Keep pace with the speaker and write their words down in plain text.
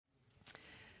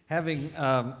Having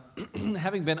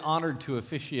having been honored to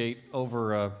officiate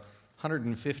over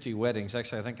 150 weddings,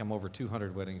 actually I think I'm over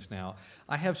 200 weddings now,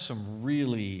 I have some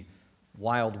really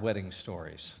wild wedding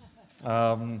stories.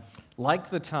 Like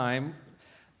the time,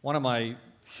 one of my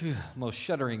most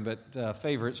shuddering but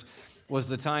favorites was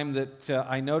the time that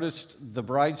I noticed the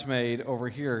bridesmaid over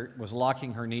here was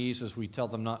locking her knees as we tell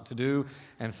them not to do,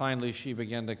 and finally she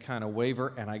began to kind of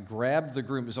waver, and I grabbed the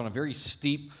groom. It was on a very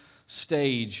steep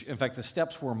stage. In fact, the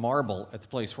steps were marble at the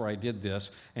place where I did this,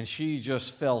 and she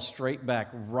just fell straight back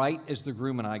right as the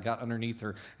groom and I got underneath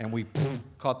her, and we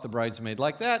caught the bridesmaid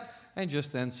like that, and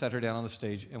just then set her down on the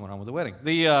stage and went on with the wedding.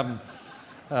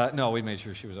 No, we made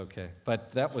sure she was okay,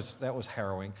 but that was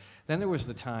harrowing. Then there was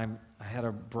the time I had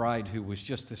a bride who was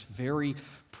just this very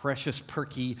precious,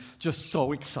 perky, just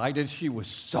so excited. She was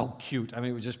so cute. I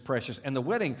mean, it was just precious. And the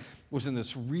wedding was in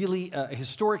this really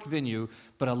historic venue,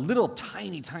 but a little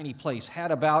tiny, tiny place.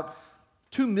 Had about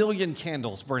 2 million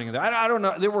candles burning there. I don't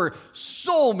know. There were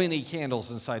so many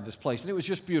candles inside this place, and it was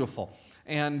just beautiful.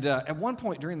 And at one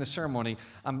point during the ceremony,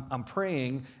 I'm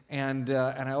praying, and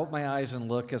I open my eyes and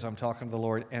look as I'm talking to the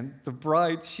Lord. And the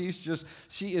bride, she is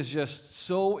just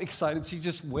so excited. She's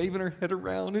just waving her head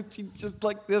around, and she's just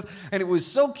like this. And it was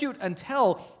so cute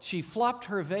until she flopped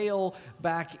her veil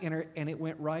back in her, and it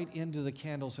went right into the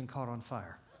candles and caught on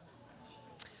fire.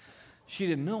 She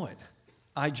didn't know it.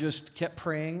 I just kept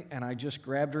praying, and I just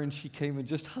grabbed her, and she came and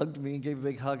just hugged me and gave a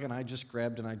big hug, and I just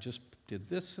grabbed and I just did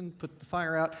this and put the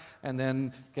fire out, and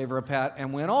then gave her a pat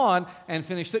and went on and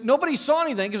finished it. Nobody saw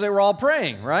anything because they were all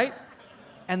praying, right?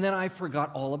 And then I forgot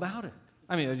all about it.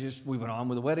 I mean, we went on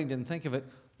with the wedding, didn't think of it.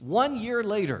 1 year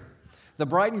later, the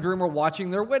bride and groom were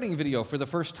watching their wedding video for the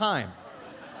first time.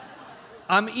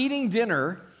 I'm eating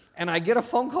dinner, and I get a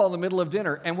phone call in the middle of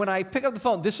dinner, and when I pick up the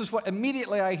phone, this is what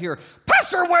immediately I hear: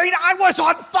 "Pastor Wayne, I was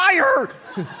on fire!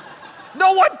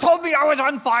 No one told me I was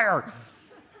on fire!"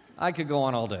 I could go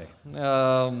on all day.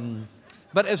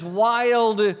 But as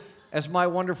wild as my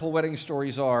wonderful wedding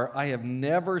stories are, I have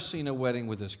never seen a wedding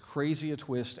with as crazy a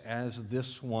twist as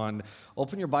this one.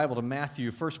 Open your Bible to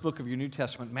Matthew, first book of your New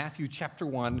Testament, Matthew chapter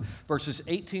 1, verses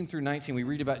 18 through 19. We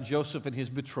read about Joseph and his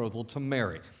betrothal to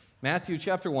Mary. Matthew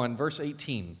chapter 1, verse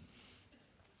 18.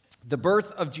 The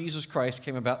birth of Jesus Christ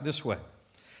came about this way.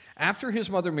 After his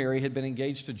mother Mary had been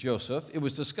engaged to Joseph, it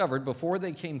was discovered before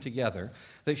they came together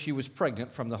that she was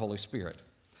pregnant from the Holy Spirit.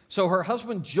 So her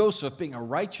husband Joseph, being a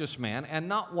righteous man and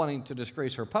not wanting to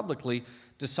disgrace her publicly,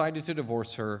 decided to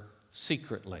divorce her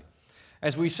secretly.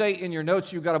 As we say in your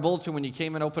notes, you've got a bulletin. When you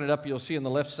came and open it up, you'll see on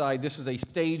the left side, this is a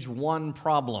stage 1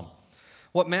 problem.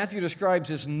 What Matthew describes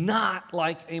is not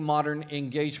like a modern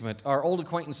engagement. Our old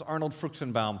acquaintance Arnold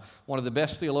Fruchtenbaum, one of the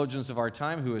best theologians of our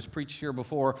time who has preached here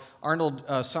before, Arnold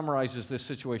summarizes this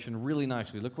situation really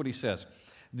nicely. Look what he says.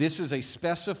 This is a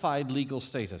specified legal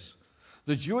status.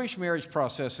 The Jewish marriage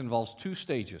process involves 2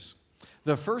 stages.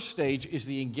 The first stage is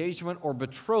the engagement or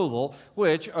betrothal,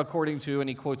 which, according to, and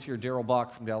he quotes here Darrell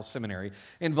Bach from Dallas Seminary,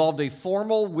 involved a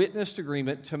formal witnessed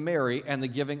agreement to marry and the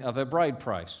giving of a bride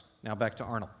price. Now back to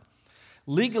Arnold.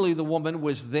 Legally, the woman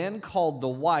was then called the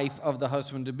wife of the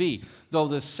husband-to-be, though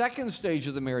the second stage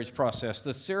of the marriage process,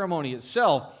 the ceremony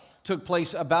itself, took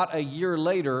place about a year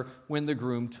later when the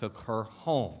groom took her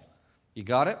home. You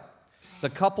got it?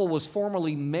 The couple was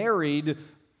formally married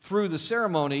through the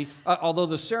ceremony, although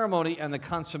the ceremony and the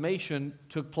consummation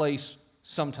took place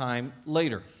sometime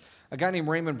later. A guy named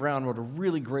Raymond Brown wrote a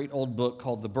really great old book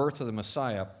called The Birth of the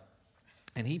Messiah,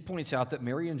 and he points out that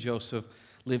Mary and Joseph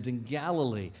lived in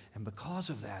Galilee, and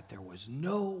because of that, there was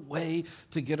no way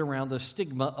to get around the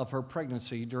stigma of her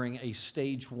pregnancy during a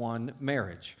stage 1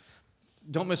 marriage.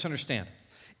 Don't misunderstand.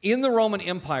 In the Roman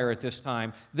Empire at this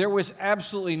time, there was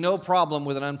absolutely no problem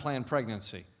with an unplanned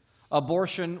pregnancy.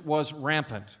 Abortion was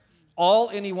rampant. All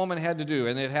any woman had to do,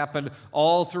 and it happened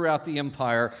all throughout the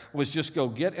empire, was just go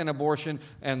get an abortion.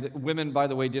 And women, by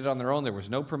the way, did it on their own. There was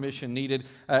no permission needed.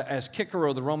 As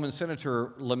Cicero, the Roman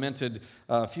senator, lamented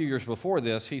a few years before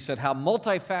this, he said, "How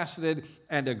multifaceted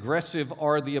and aggressive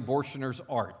are the abortioner's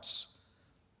arts."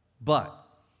 But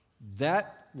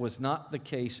that was not the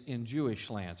case in Jewish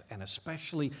lands, and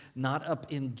especially not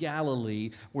up in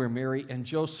Galilee where Mary and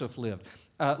Joseph lived.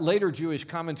 Later Jewish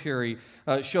commentary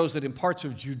shows that in parts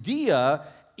of Judea,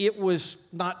 it was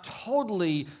not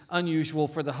totally unusual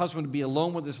for the husband to be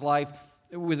alone with his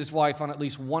wife on at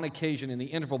least one occasion in the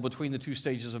interval between the 2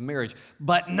 stages of marriage,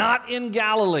 but not in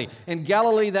Galilee. In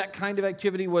Galilee, that kind of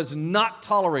activity was not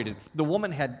tolerated. The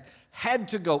woman had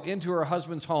to go into her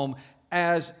husband's home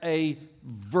as a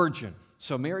virgin.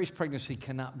 So Mary's pregnancy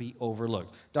cannot be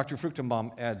overlooked. Dr.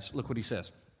 Fruchtenbaum adds, look what he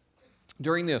says.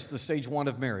 During this, the stage one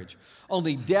of marriage,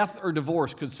 only death or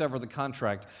divorce could sever the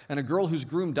contract, and a girl whose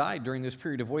groom died during this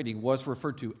period of waiting was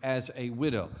referred to as a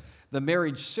widow. The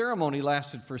marriage ceremony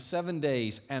lasted for 7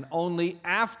 days, and only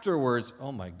afterwards,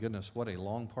 oh my goodness, what a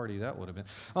long party that would have been,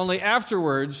 only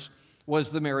afterwards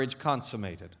was the marriage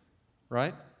consummated,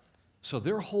 right? So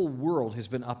their whole world has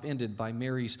been upended by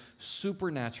Mary's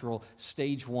supernatural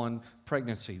stage one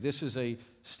pregnancy. This is a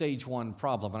stage one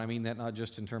problem, and I mean that not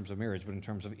just in terms of marriage, but in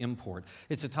terms of import.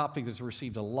 It's a topic that's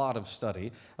received a lot of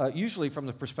study, usually from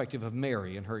the perspective of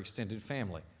Mary and her extended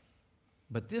family.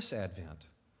 But this Advent,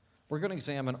 we're going to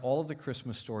examine all of the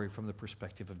Christmas story from the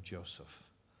perspective of Joseph.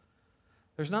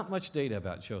 There's not much data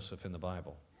about Joseph in the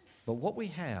Bible, but what we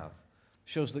have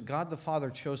shows that God the Father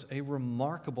chose a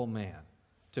remarkable man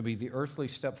to be the earthly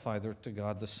stepfather to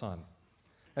God the Son.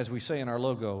 As we say in our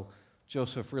logo,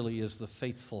 Joseph really is the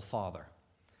faithful father.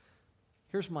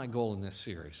 Here's my goal in this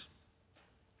series.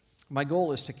 My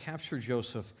goal is to capture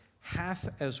Joseph half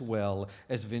as well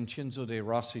as Vincenzo de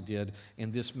Rossi did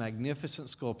in this magnificent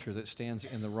sculpture that stands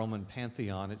in the Roman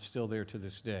Pantheon. It's still there to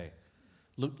this day.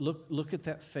 Look at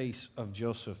that face of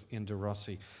Joseph in de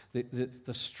Rossi.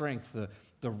 The strength,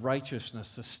 the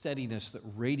righteousness, the steadiness that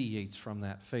radiates from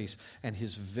that face, and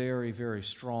his very, very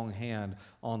strong hand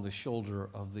on the shoulder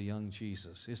of the young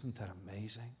Jesus. Isn't that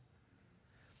amazing?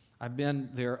 I've been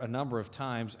there a number of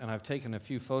times, and I've taken a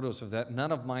few photos of that.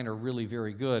 None of mine are really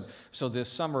very good. So this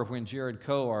summer, when Jared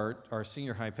Coe, our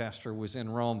senior high pastor, was in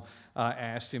Rome, I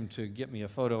asked him to get me a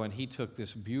photo, and he took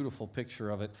this beautiful picture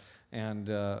of it and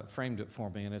framed it for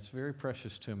me, and it's very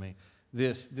precious to me.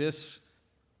 This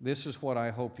is what I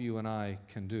hope you and I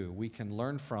can do. We can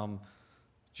learn from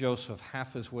Joseph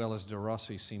half as well as de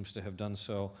Rossi seems to have done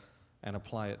so and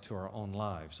apply it to our own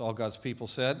lives. All God's people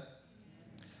said?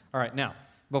 All right, now,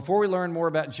 before we learn more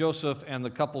about Joseph and the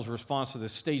couple's response to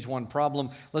this stage one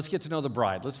problem, let's get to know the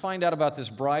bride. Let's find out about this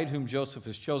bride whom Joseph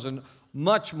has chosen.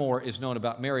 Much more is known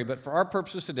about Mary, but for our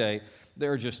purposes today,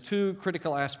 there are just two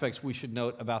critical aspects we should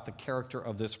note about the character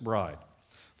of this bride.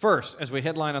 First, as we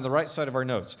headline on the right side of our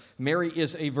notes, Mary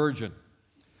is a virgin.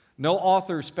 No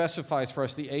author specifies for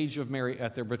us the age of Mary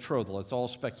at their betrothal. It's all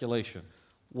speculation.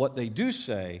 What they do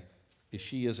say is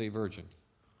she is a virgin.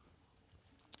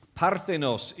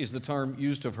 Parthenos is the term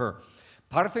used of her.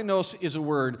 Parthenos is a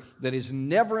word that is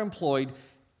never employed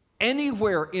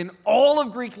anywhere in all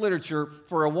of Greek literature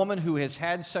for a woman who has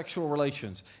had sexual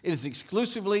relations. It is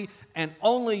exclusively and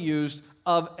only used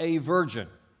of a virgin,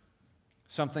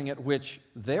 something at which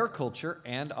their culture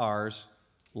and ours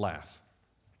laugh.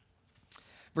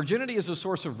 Virginity is a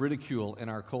source of ridicule in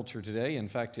our culture today. In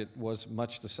fact, it was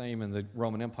much the same in the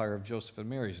Roman Empire of Joseph and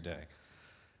Mary's day.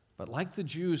 But like the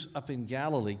Jews up in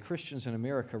Galilee, Christians in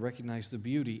America recognize the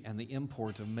beauty and the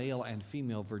import of male and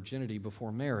female virginity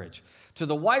before marriage. To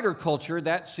the wider culture,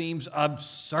 that seems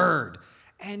absurd.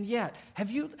 And yet,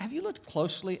 have you looked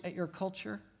closely at your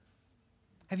culture?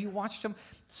 Have you watched them?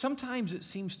 Sometimes it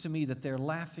seems to me that they're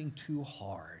laughing too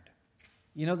hard.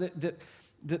 You know,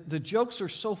 the jokes are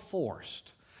so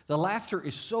forced. The laughter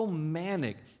is so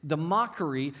manic. The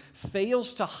mockery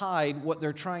fails to hide what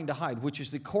they're trying to hide, which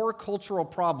is the core cultural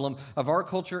problem of our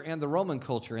culture and the Roman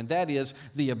culture, and that is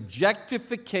the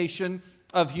objectification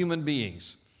of human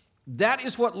beings. That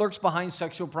is what lurks behind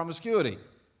sexual promiscuity.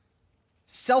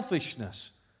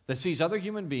 Selfishness that sees other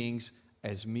human beings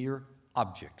as mere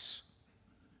objects.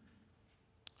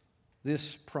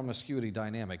 This promiscuity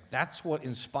dynamic, that's what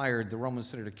inspired the Roman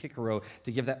Senator Cicero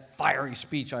to give that fiery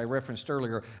speech I referenced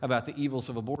earlier about the evils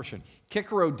of abortion.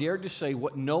 Cicero dared to say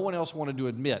what no one else wanted to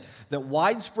admit, that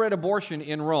widespread abortion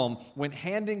in Rome went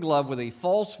hand in glove with a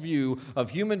false view of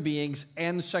human beings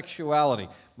and sexuality.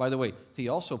 By the way, he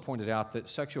also pointed out that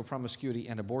sexual promiscuity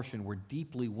and abortion were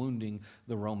deeply wounding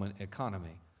the Roman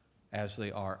economy, as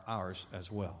they are ours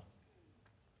as well.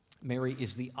 Mary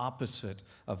is the opposite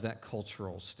of that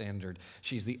cultural standard.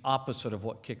 She's the opposite of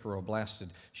what Cicero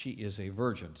blasted. She is a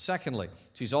virgin. Secondly,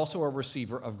 she's also a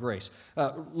receiver of grace.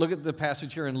 Look at the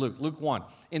passage here in Luke. Luke 1.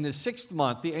 In the 6th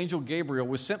month, the angel Gabriel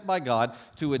was sent by God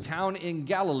to a town in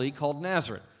Galilee called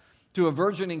Nazareth, to a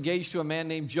virgin engaged to a man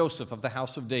named Joseph of the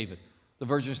house of David. The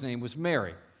virgin's name was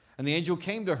Mary. And the angel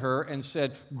came to her and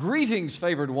said, "Greetings,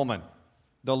 favored woman.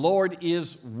 The Lord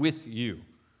is with you."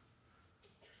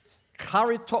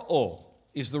 Charitoo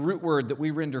is the root word that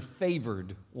we render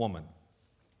favored woman.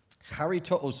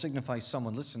 Charitoo signifies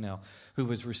someone, listen now, who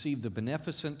has received the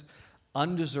beneficent,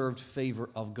 undeserved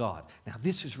favor of God. Now,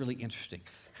 this is really interesting.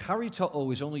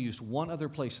 Charitoo is only used one other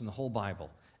place in the whole Bible,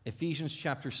 Ephesians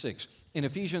chapter 6. In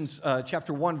Ephesians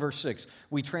chapter 1, verse 6,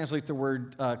 we translate the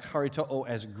word charitoo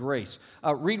as grace.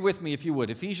 Read with me, if you would,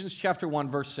 Ephesians chapter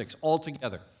 1, verse 6, all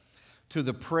together. to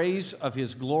the praise of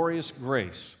his glorious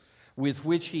grace, with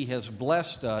which he has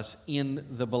blessed us in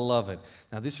the beloved.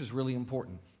 Now, this is really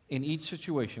important. In each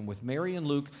situation, with Mary and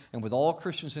Luke and with all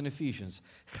Christians in Ephesians,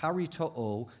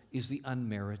 charitoo is the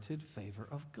unmerited favor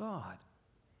of God.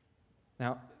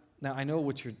 Now I know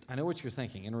what you're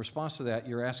thinking. In response to that,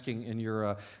 you're asking in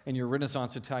your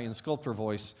Renaissance Italian sculptor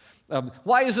voice,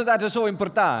 why is that so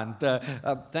important?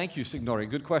 Thank you, Signore.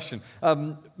 Good question.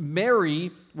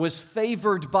 Mary was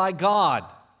favored by God.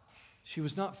 She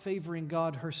was not favoring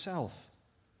God herself.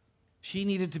 She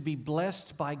needed to be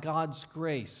blessed by God's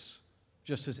grace,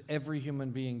 just as every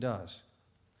human being does.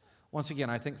 Once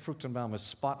again, I think Fruchtenbaum is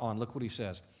spot on. Look what he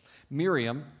says.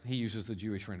 Miriam, he uses the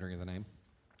Jewish rendering of the name,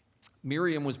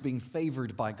 Miriam was being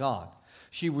favored by God.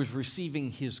 She was receiving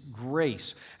his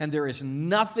grace. And there is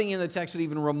nothing in the text that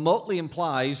even remotely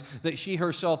implies that she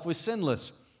herself was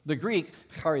sinless. The Greek,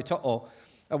 charitoo,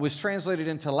 was translated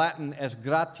into Latin as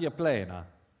gratia plena,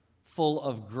 full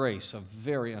of grace, a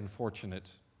very unfortunate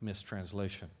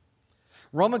mistranslation.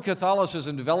 Roman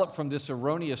Catholicism developed from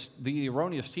the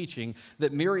erroneous teaching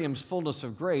that Miriam's fullness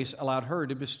of grace allowed her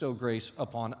to bestow grace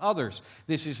upon others.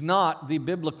 This is not the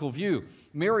biblical view.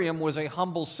 Miriam was a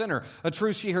humble sinner, a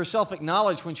truth she herself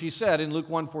acknowledged when she said in Luke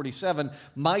 1:47,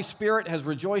 "My spirit has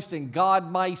rejoiced in God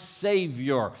my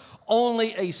Savior."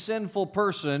 Only a sinful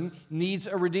person needs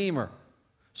a redeemer.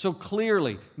 So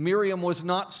clearly, Miriam was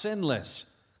not sinless.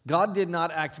 God did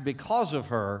not act because of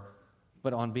her,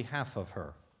 but on behalf of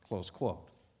her. Close quote.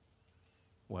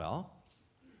 Well,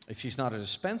 if she's not a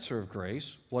dispenser of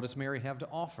grace, what does Mary have to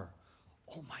offer?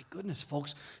 Oh my goodness,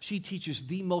 folks, she teaches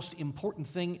the most important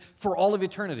thing for all of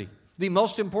eternity. The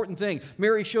most important thing.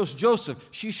 Mary shows Joseph,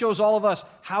 she shows all of us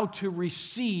how to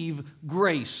receive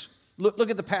grace. Look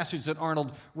at the passage that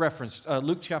Arnold referenced,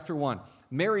 Luke chapter 1.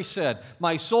 Mary said,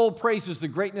 "My soul praises the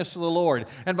greatness of the Lord,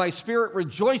 and my spirit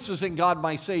rejoices in God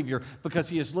my Savior, because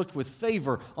he has looked with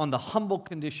favor on the humble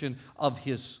condition of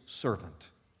his servant."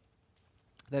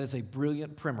 That is a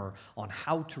brilliant primer on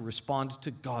how to respond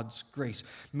to God's grace.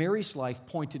 Mary's life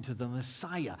pointed to the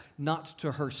Messiah, not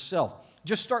to herself.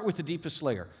 Just start with the deepest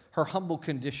layer, her humble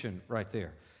condition right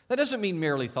there. That doesn't mean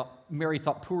Mary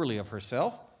thought poorly of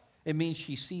herself. It means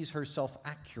she sees herself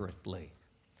accurately.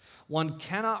 One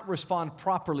cannot respond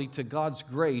properly to God's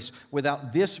grace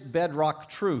without this bedrock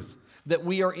truth, that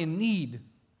we are in need.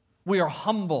 We are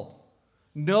humble.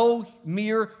 No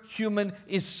mere human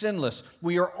is sinless.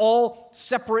 We are all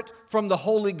separate from the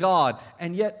holy God.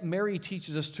 And yet Mary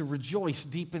teaches us to rejoice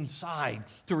deep inside,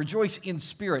 to rejoice in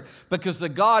spirit, because the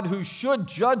God who should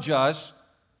judge us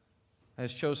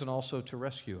has chosen also to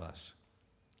rescue us.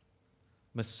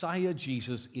 Messiah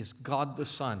Jesus is God the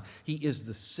Son. He is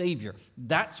the Savior.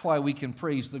 That's why we can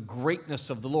praise the greatness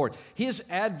of the Lord. His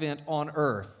advent on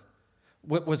earth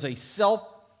was a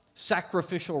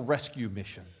self-sacrificial rescue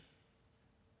mission.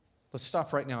 Let's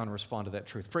stop right now and respond to that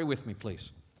truth. Pray with me,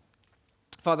 please.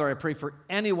 Father, I pray for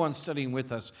anyone studying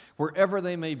with us, wherever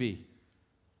they may be,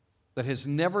 that has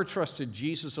never trusted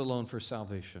Jesus alone for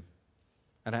salvation.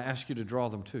 And I ask you to draw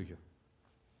them to you.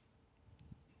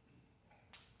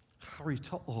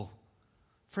 Oh,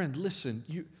 friend, listen,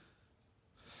 you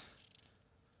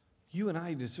and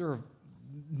I deserve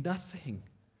nothing.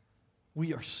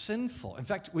 We are sinful. In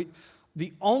fact,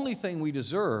 the only thing we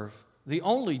deserve, the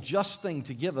only just thing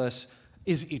to give us,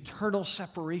 is eternal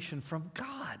separation from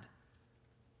God.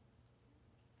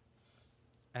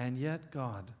 And yet,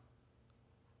 God,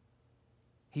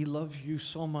 He loves you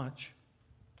so much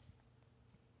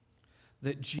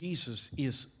that Jesus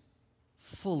is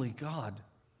fully God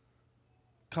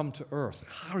come to earth.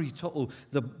 Charitoo,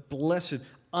 the blessed,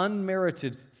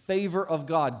 unmerited favor of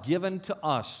God given to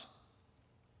us.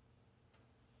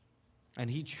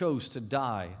 And He chose to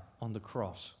die on the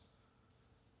cross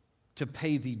to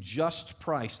pay the just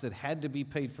price that had to be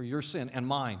paid for your sin and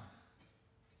mine,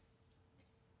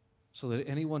 so that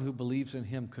anyone who believes in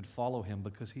Him could follow Him,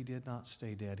 because He did not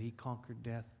stay dead. He conquered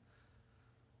death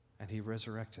and He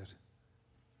resurrected.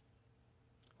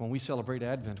 When we celebrate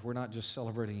Advent, we're not just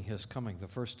celebrating His coming the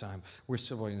first time. We're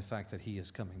celebrating the fact that He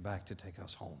is coming back to take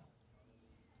us home.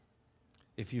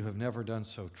 If you have never done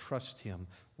so, trust Him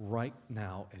right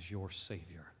now as your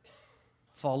Savior.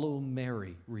 Follow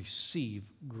Mary. Receive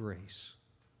grace.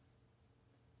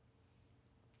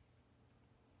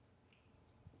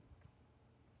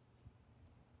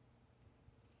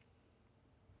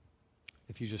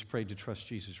 If you just prayed to trust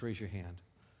Jesus, raise your hand.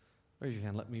 Raise your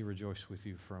hand. Let me rejoice with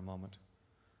you for a moment.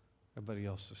 Everybody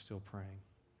else is still praying.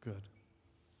 Good.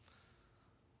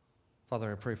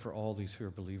 Father, I pray for all these who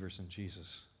are believers in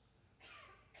Jesus,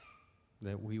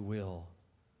 that we will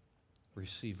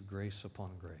receive grace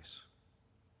upon grace.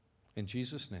 In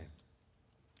Jesus' name.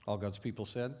 All God's people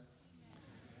said?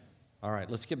 All right,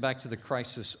 let's get back to the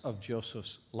crisis of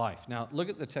Joseph's life. Now, look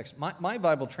at the text. My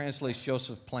Bible translates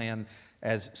Joseph's plan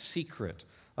as secret.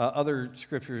 Other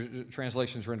scripture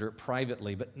translations render it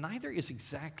privately, but neither is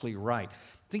exactly right.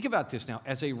 Think about this now.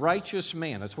 As a righteous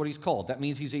man, that's what he's called. That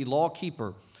means he's a law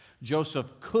keeper.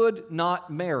 Joseph could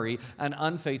not marry an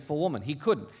unfaithful woman. He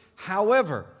couldn't.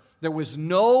 However, there was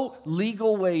no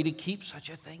legal way to keep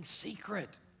such a thing secret.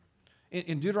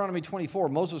 In Deuteronomy 24,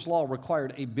 Moses' law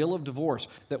required a bill of divorce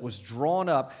that was drawn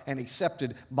up and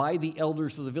accepted by the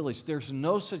elders of the village. There's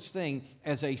no such thing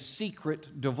as a secret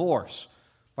divorce.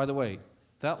 By the way,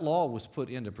 that law was put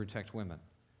in to protect women.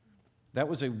 That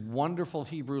was a wonderful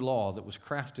Hebrew law that was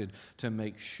crafted to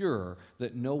make sure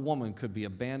that no woman could be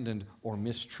abandoned or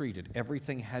mistreated.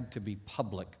 Everything had to be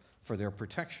public for their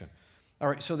protection. All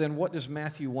right, so then what does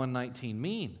Matthew 1:19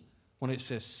 mean when it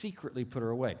says secretly put her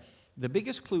away? The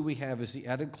biggest clue we have is the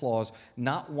added clause,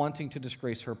 not wanting to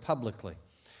disgrace her publicly.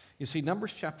 You see,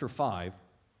 Numbers chapter 5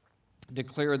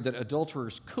 declared that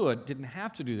adulterers didn't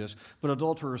have to do this, but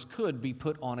adulterers could be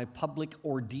put on a public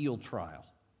ordeal trial.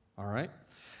 All right?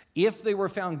 If they were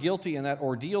found guilty in that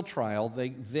ordeal trial, they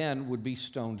then would be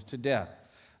stoned to death.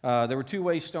 There were two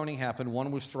ways stoning happened.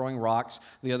 One was throwing rocks.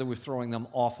 The other was throwing them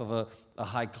off of a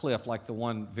high cliff, like the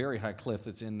one very high cliff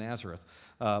that's in Nazareth.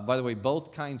 By the way,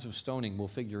 both kinds of stoning will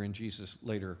figure in Jesus'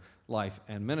 later life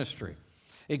and ministry.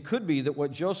 It could be that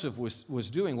what Joseph was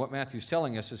doing, what Matthew's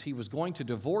telling us, is he was going to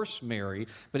divorce Mary,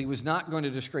 but he was not going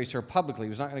to disgrace her publicly. He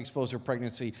was not going to expose her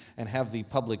pregnancy and have the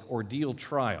public ordeal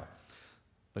trial.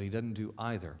 But he doesn't do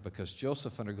either, because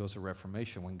Joseph undergoes a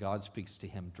reformation when God speaks to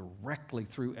him directly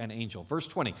through an angel. Verse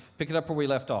 20, pick it up where we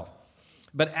left off.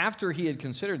 But after he had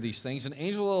considered these things, an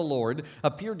angel of the Lord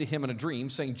appeared to him in a dream,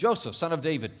 saying, Joseph, son of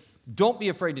David, don't be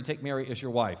afraid to take Mary as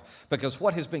your wife, because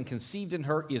what has been conceived in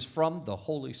her is from the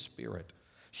Holy Spirit.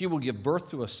 She will give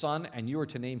birth to a son, and you are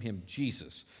to name him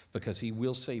Jesus, because he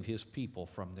will save his people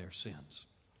from their sins.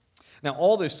 Now,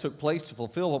 all this took place to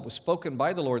fulfill what was spoken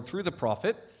by the Lord through the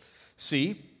prophet.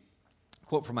 See,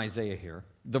 quote from Isaiah here,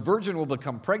 the virgin will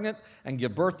become pregnant and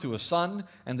give birth to a son,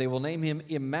 and they will name him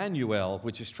Emmanuel,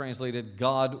 which is translated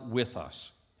God with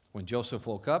us. When Joseph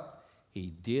woke up, he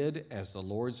did as the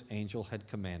Lord's angel had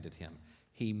commanded him.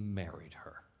 He married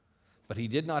her. But he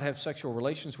did not have sexual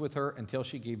relations with her until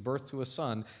she gave birth to a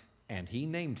son, and he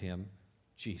named him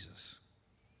Jesus.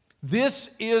 This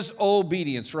is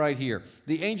obedience right here.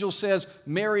 The angel says,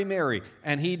 Mary, Mary,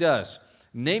 and he does.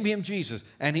 Name him Jesus,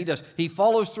 and he does. He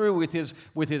follows through with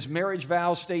his marriage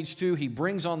vows, stage 2. He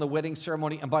brings on the wedding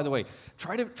ceremony. And by the way,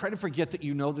 try to forget that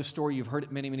you know this story. You've heard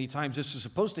it many, many times. This is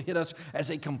supposed to hit us as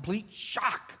a complete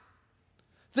shock.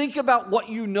 Think about what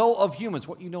you know of humans,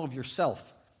 what you know of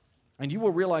yourself, and you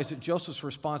will realize that Joseph's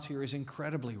response here is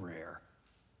incredibly rare.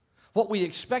 What we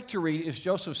expect to read is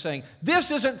Joseph saying,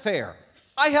 this isn't fair.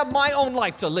 I have my own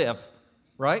life to live,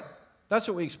 right? That's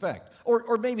what we expect.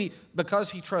 Or maybe because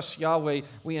he trusts Yahweh,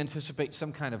 we anticipate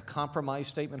some kind of compromise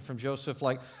statement from Joseph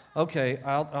like, okay,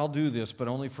 I'll do this, but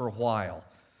only for a while.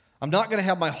 I'm not going to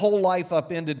have my whole life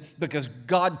upended because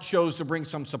God chose to bring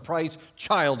some surprise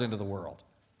child into the world.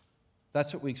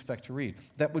 That's what we expect to read.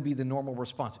 That would be the normal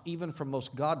response. Even from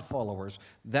most God followers,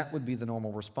 that would be the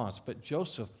normal response. But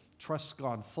Joseph trusts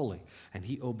God fully, and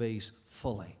he obeys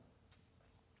fully.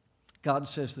 God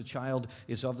says the child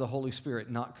is of the Holy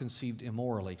Spirit, not conceived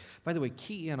immorally. By the way,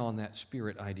 key in on that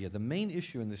spirit idea. The main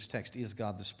issue in this text is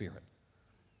God the Spirit.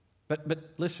 But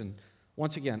listen,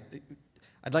 once again,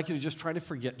 I'd like you to just try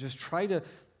to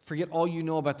forget all you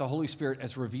know about the Holy Spirit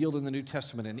as revealed in the New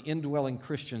Testament and indwelling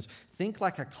Christians. Think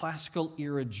like a classical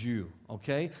era Jew,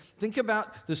 okay? Think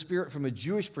about the Spirit from a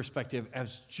Jewish perspective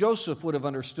as Joseph would have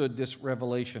understood this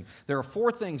revelation. There are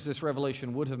 4 things this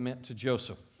revelation would have meant to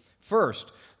Joseph.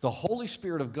 First, the Holy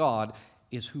Spirit of God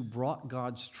is who brought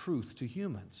God's truth to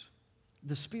humans.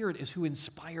 The Spirit is who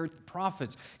inspired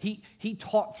prophets. He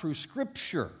taught through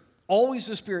Scripture. Always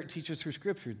the Spirit teaches through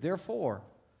Scripture. Therefore,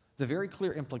 the very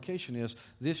clear implication is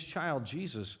this child,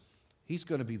 Jesus, he's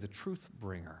going to be the truth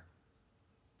bringer.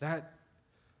 That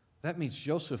means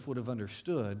Joseph would have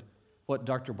understood what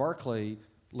Dr. Barclay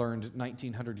learned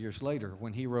 1900 years later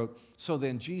when he wrote, so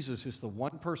then Jesus is the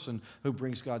one person who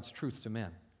brings God's truth to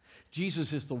men.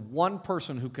 Jesus is the one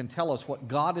person who can tell us what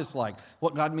God is like,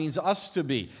 what God means us to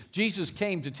be. Jesus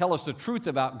came to tell us the truth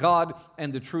about God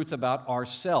and the truth about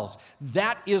ourselves.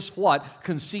 That is what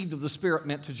conceived of the Spirit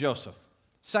meant to Joseph.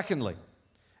 Secondly,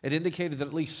 it indicated that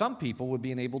at least some people would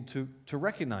be enabled to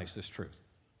recognize this truth.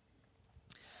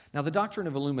 Now, the doctrine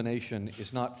of illumination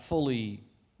is not fully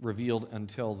revealed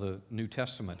until the New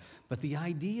Testament, but the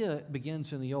idea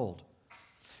begins in the Old.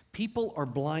 People are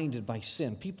blinded by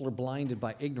sin. People are blinded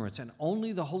by ignorance. And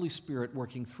only the Holy Spirit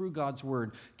working through God's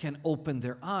Word can open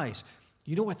their eyes.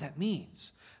 You know what that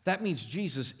means? That means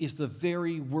Jesus is the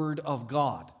very Word of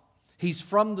God. He's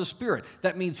from the Spirit.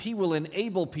 That means He will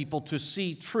enable people to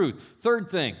see truth.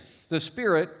 Third thing, the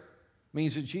Spirit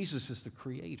means that Jesus is the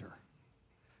Creator.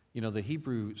 You know, the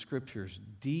Hebrew Scriptures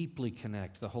deeply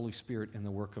connect the Holy Spirit and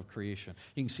the work of creation.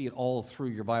 You can see it all through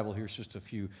your Bible. Here's just a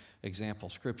few example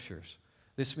scriptures.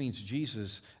 This means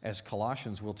Jesus, as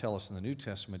Colossians will tell us in the New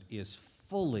Testament, is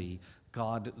fully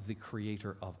God, the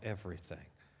creator of everything.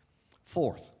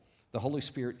 Fourth, the Holy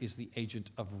Spirit is the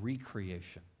agent of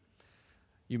recreation.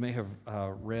 You may have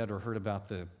read or heard about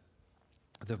the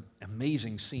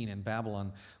amazing scene in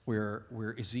Babylon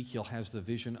where Ezekiel has the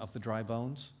vision of the dry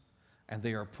bones, and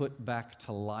they are put back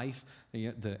to life.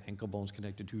 The ankle bone's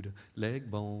connected to the leg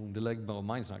bone. The leg bone,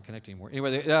 mine's not connected anymore.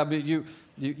 Anyway, but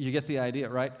you get the idea,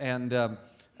 right?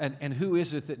 And who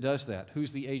is it that does that?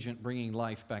 Who's the agent bringing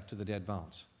life back to the dead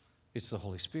bones? It's the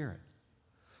Holy Spirit.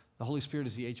 The Holy Spirit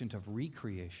is the agent of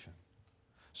recreation.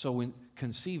 So when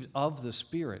conceived of the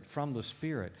Spirit, from the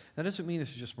Spirit, that doesn't mean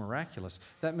this is just miraculous.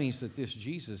 That means that this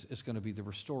Jesus is going to be the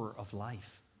restorer of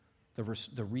life, the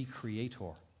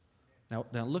recreator.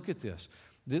 Now look at this.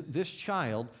 This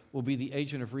child will be the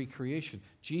agent of recreation.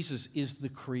 Jesus is the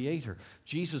creator.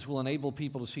 Jesus will enable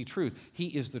people to see truth. He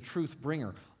is the truth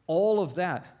bringer. All of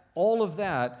that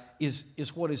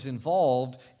is what is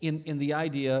involved in the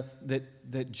idea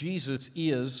that Jesus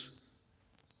is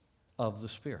of the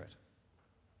Spirit.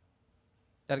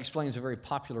 That explains a very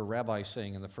popular rabbi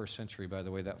saying in the first century, by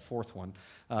the way, that fourth one.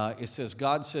 It says,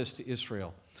 God says to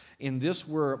Israel, in this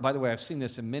world, by the way, I've seen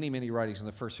this in many, many writings in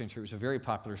the first century. It was a very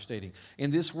popular stating.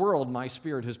 In this world, my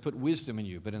Spirit has put wisdom in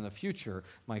you, but in the future,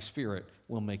 my Spirit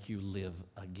will make you live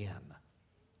again.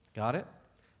 Got it?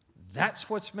 That's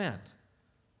what's meant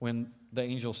when the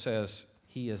angel says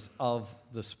he is of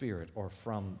the Spirit or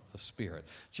from the Spirit.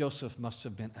 Joseph must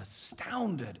have been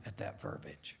astounded at that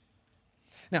verbiage.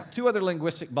 Now, two other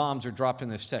linguistic bombs are dropped in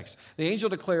this text. The angel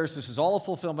declares this is all a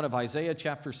fulfillment of Isaiah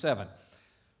chapter 7.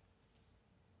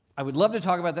 I would love to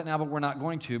talk about that now, but we're not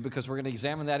going to because we're going to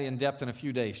examine that in depth in a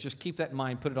few days. Just keep that in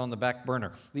mind, put it on the back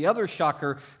burner. The other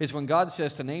shocker is when God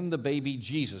says to name the baby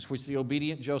Jesus, which the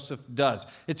obedient Joseph does.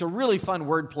 It's a really fun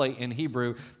wordplay in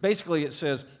Hebrew. Basically, it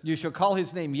says, you shall call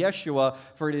his name Yeshua,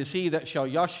 for it is he that shall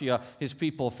Yoshia his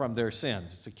people from their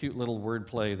sins. It's a cute little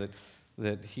wordplay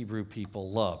that Hebrew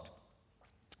people loved.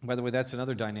 By the way, that's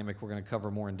another dynamic we're going to cover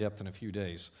more in depth in a few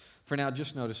days. For now,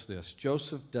 just notice this.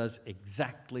 Joseph does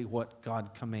exactly what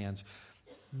God commands.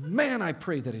 Man, I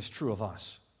pray that is true of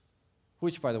us.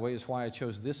 Which, by the way, is why I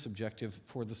chose this objective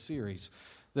for the series.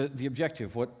 The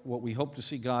objective, what we hope to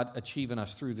see God achieve in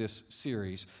us through this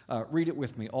series. Read it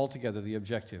with me all together, the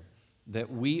objective.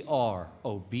 That we are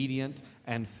obedient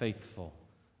and faithful.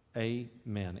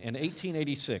 Amen. In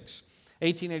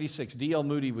 1886, D.L.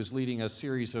 Moody was leading a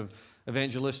series of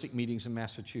evangelistic meetings in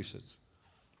Massachusetts.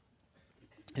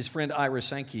 His friend Ira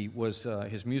Sankey was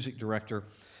his music director,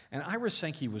 and Ira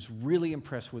Sankey was really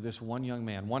impressed with this one young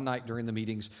man. One night during the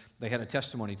meetings, they had a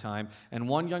testimony time, and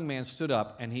one young man stood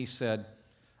up and he said,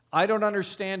 I don't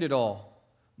understand it all,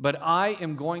 but I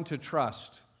am going to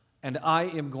trust and I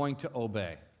am going to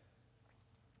obey.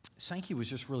 Sankey was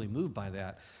just really moved by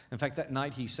that. In fact, that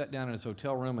night he sat down in his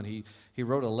hotel room and he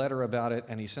wrote a letter about it,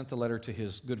 and he sent the letter to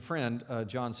his good friend,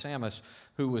 John Sammis,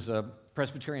 who was a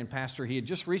Presbyterian pastor. He had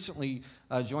just recently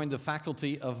joined the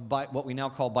faculty of what we now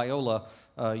call Biola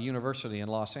University in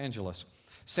Los Angeles.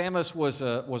 Sammis was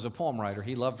a poem writer.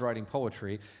 He loved writing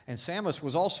poetry, and Sammis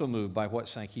was also moved by what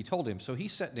Sankey told him. So he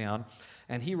sat down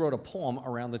and he wrote a poem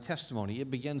around the testimony.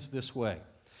 It begins this way.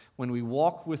 When we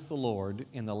walk with the Lord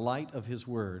in the light of his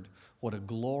word, what a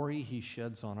glory he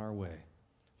sheds on our way.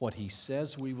 What he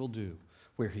says we will do,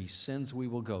 where he sends we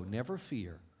will go. Never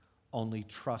fear, only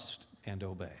trust and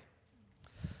obey.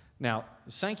 Now,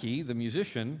 Sankey, the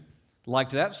musician,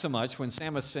 liked that so much when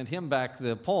Sammis sent him back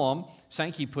the poem,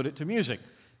 Sankey put it to music.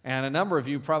 And a number of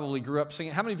you probably grew up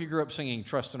singing. How many of you grew up singing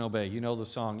Trust and Obey? You know the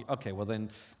song. Okay, well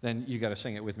then you got to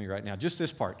sing it with me right now. Just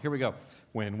this part. Here we go.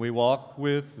 When we walk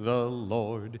with the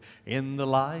Lord in the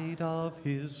light of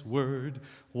his word,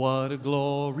 what a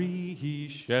glory he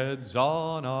sheds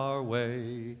on our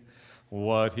way.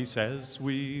 What he says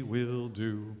we will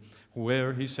do,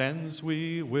 where he sends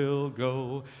we will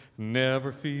go.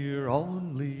 Never fear,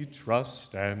 only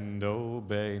trust and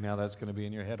obey. Now that's going to be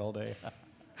in your head all day.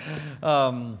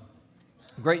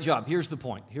 Great job. Here's the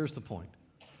point.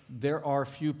 There are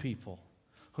few people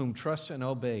whom trust and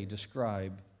obey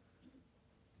describe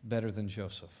better than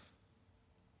Joseph.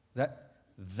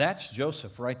 That's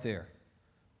Joseph right there.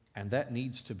 And that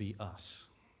needs to be us.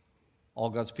 All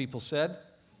God's people said?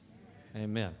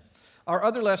 Amen. Our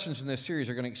other lessons in this series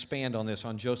are going to expand on this,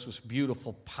 on Joseph's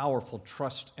beautiful, powerful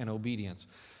trust and obedience.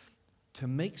 To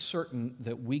make certain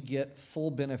that we get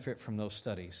full benefit from those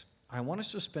studies, I want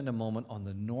us to spend a moment on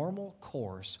the normal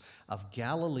course of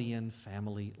Galilean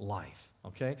family life,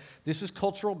 okay? This is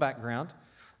cultural background.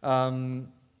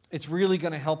 It's really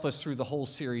going to help us through the whole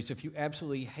series. If you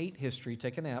absolutely hate history,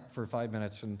 take a nap for 5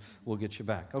 minutes and we'll get you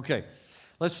back. Okay,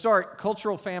 let's start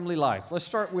cultural family life. Let's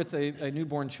start with a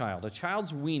newborn child. A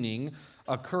child's weaning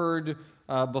occurred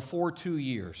before 2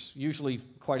 years, usually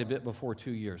quite a bit before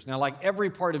 2 years. Now, like every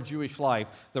part of Jewish life,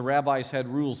 the rabbis had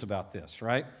rules about this,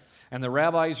 right? And the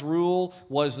rabbi's rule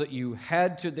was that you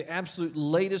had to, the absolute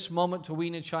latest moment to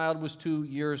wean a child was 2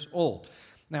 years old.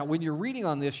 Now, when you're reading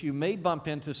on this, you may bump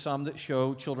into some that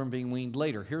show children being weaned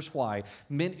later. Here's why.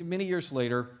 Many years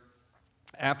later,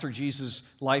 after Jesus'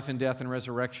 life and death and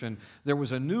resurrection, there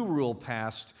was a new rule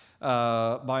passed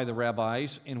by the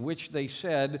rabbis in which they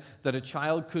said that a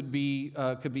child could be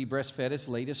breastfed as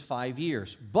late as 5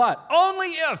 years. But only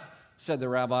if, said the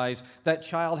rabbis, that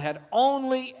child had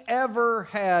only ever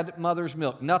had mother's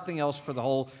milk, nothing else for the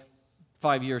whole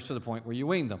 5 years to the point where you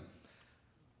weaned them.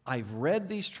 I've read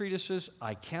these treatises.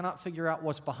 I cannot figure out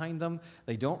what's behind them.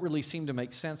 They don't really seem to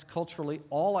make sense culturally.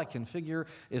 All I can figure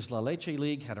is La Leche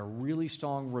League had a really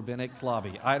strong rabbinic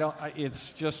lobby.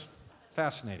 It's just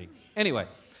fascinating. Anyway,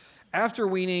 after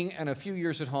weaning and a few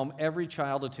years at home, every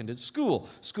child attended school.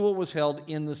 School was held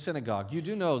in the synagogue. You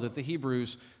do know that the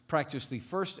Hebrews practiced the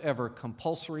first ever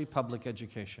compulsory public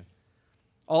education.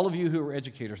 All of you who are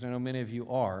educators, and I know many of you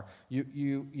are,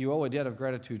 you owe a debt of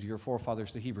gratitude to your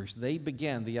forefathers, the Hebrews. They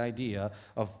began the idea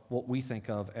of what we think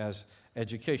of as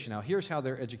education. Now, here's how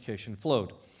their education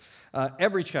flowed.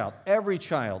 Every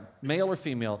child, male or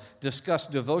female,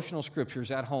 discussed devotional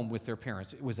scriptures at home with their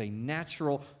parents. It was a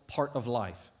natural part of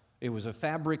life. It was a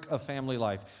fabric of family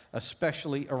life,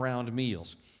 especially around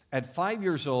meals. At 5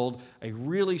 years old, a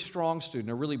really strong student,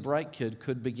 a really bright kid,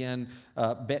 could begin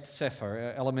Bet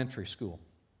Sefer, elementary school.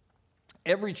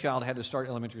 Every child had to start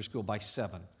elementary school by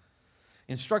 7.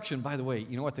 Instruction, by the way,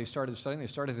 you know what they started studying? They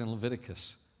started in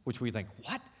Leviticus, which we think,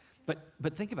 what?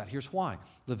 But think about it. Here's why.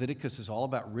 Leviticus is all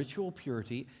about ritual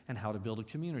purity and how to build a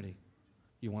community.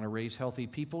 You want to raise healthy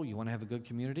people? You want to have a good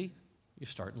community? You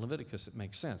start in Leviticus. It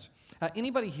makes sense.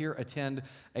 Anybody here attend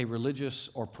a religious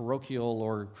or parochial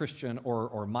or Christian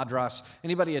or madras?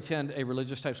 Anybody attend a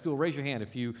religious type school? Raise your hand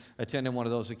if you attended one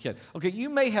of those as a kid. Okay, you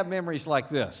may have memories like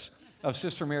this of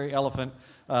Sister Mary Elephant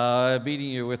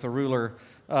beating you with a ruler.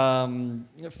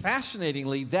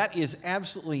 Fascinatingly, that is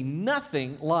absolutely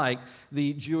nothing like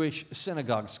the Jewish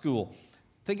synagogue school.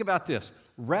 Think about this.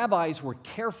 Rabbis were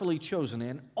carefully chosen,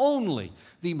 and only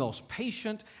the most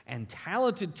patient and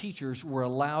talented teachers were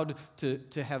allowed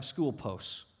to have school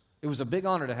posts. It was a big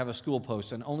honor to have a school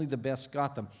post, and only the best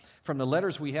got them. From the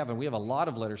letters we have, and we have a lot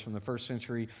of letters from the first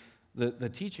century, the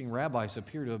teaching rabbis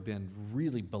appear to have been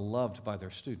really beloved by their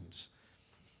students.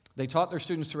 They taught their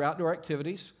students through outdoor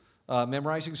activities,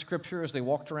 memorizing Scripture as they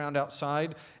walked around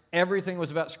outside. Everything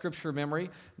was about Scripture memory.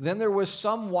 Then there was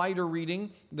some wider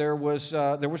reading. There was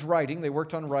writing. They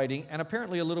worked on writing, and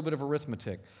apparently a little bit of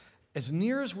arithmetic. As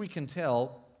near as we can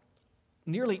tell,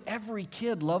 nearly every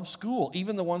kid loved school,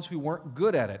 even the ones who weren't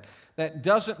good at it. That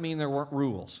doesn't mean there weren't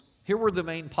rules. Here were the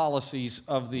main policies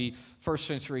of the first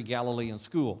century Galilean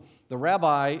school. The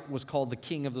rabbi was called the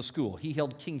king of the school. He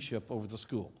held kingship over the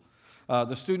school.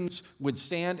 The students would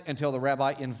stand until the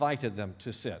rabbi invited them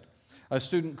to sit. A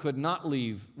student could not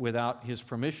leave without his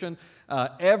permission.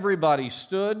 Everybody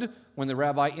stood when the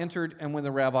rabbi entered and when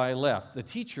the rabbi left. The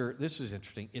teacher, this is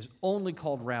interesting, is only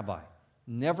called rabbi,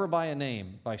 never by a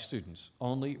name by students,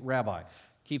 only rabbi.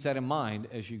 Keep that in mind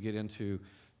as you get into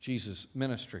Jesus'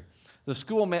 ministry. The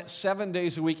school met 7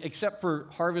 days a week, except for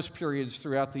harvest periods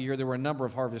throughout the year. There were a number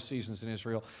of harvest seasons in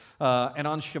Israel. And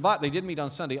on Shabbat, they didn't meet on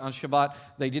Sunday. On Shabbat,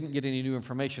 they didn't get any new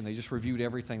information. They just reviewed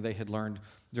everything they had learned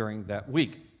during that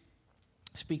week.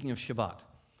 Speaking of Shabbat,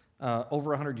 over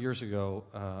 100 years ago,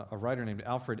 a writer named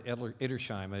Alfred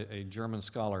Edersheim, a German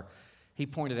scholar, he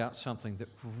pointed out something that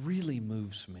really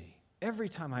moves me. Every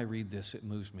time I read this, it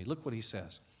moves me. Look what he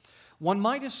says. One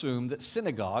might assume that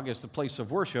synagogue, as the place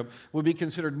of worship, would be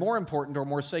considered more important or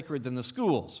more sacred than the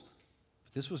schools.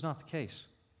 But this was not the case.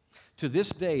 To this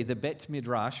day, the Bet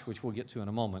Midrash, which we'll get to in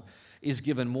a moment, is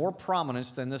given more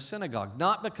prominence than the synagogue,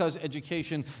 not because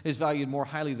education is valued more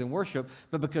highly than worship,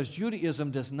 but because Judaism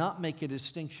does not make a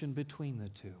distinction between the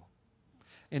two.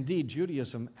 Indeed,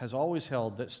 Judaism has always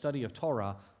held that study of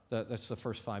Torah, that's the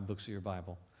first 5 books of your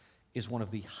Bible, is one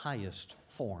of the highest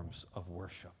forms of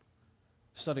worship.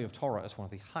 Study of Torah is one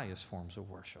of the highest forms of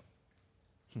worship.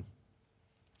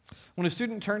 When a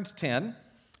student turned 10,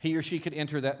 he or she could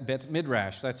enter that Bet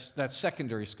Midrash. That's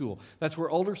secondary school. That's where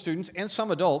older students and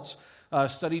some adults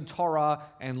studied Torah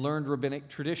and learned rabbinic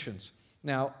traditions.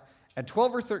 Now, at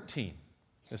 12 or 13,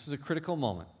 this is a critical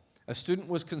moment, a student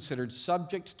was considered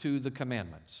subject to the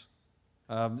commandments.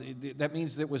 That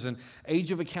means it was an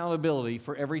age of accountability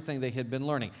for everything they had been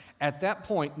learning. At that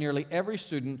point, nearly every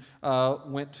student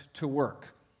went to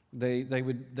work. They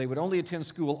would only attend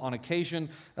school on occasion.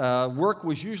 Work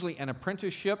was usually an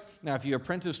apprenticeship. Now, if you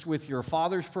apprenticed with your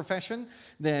father's profession,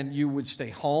 then you would stay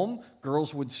home.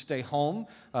 Girls would stay home.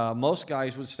 Most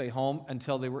guys would stay home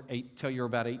until you were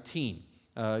about 18.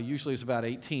 Usually it's about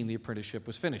 18 the apprenticeship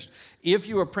was finished. If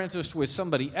you apprenticed with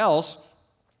somebody else,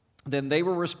 then they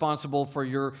were responsible for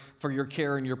your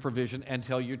care and your provision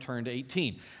until you turned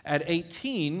 18. At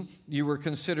 18, you were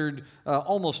considered,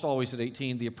 almost always at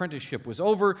 18, the apprenticeship was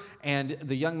over, and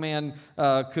the young man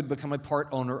could become a part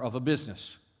owner of a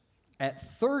business.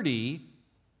 At 30,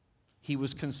 he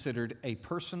was considered a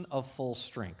person of full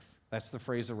strength. That's the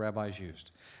phrase the rabbis used.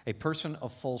 A person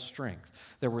of full strength.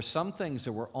 There were some things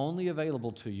that were only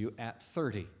available to you at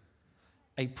 30.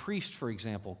 A priest, for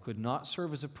example, could not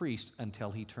serve as a priest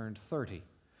until he turned 30.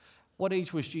 What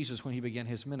age was Jesus when he began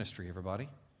his ministry, everybody?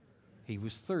 He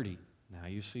was 30. Now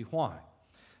you see why.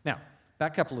 Now,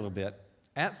 back up a little bit.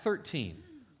 At 13,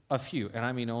 a few, and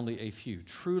I mean only a few,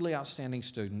 truly outstanding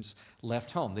students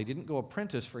left home. They didn't go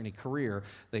apprentice for any career.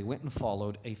 They went and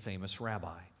followed a famous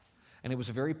rabbi. And it was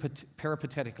a very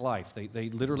peripatetic life. They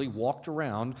literally walked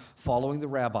around following the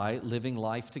rabbi, living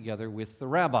life together with the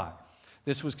rabbi.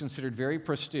 This was considered very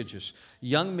prestigious.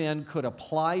 Young men could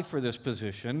apply for this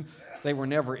position. They were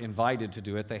never invited to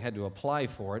do it. They had to apply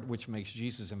for it, which makes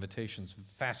Jesus' invitations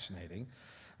fascinating.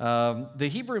 The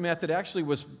Hebrew method actually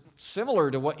was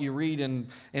similar to what you read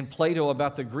in Plato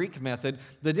about the Greek method.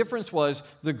 The difference was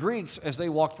the Greeks, as they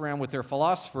walked around with their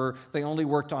philosopher, they only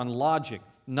worked on logic.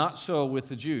 Not so with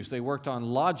the Jews. They worked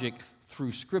on logic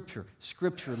through Scripture.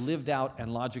 Scripture lived out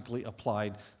and logically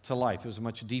applied to life. It was a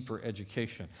much deeper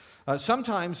education.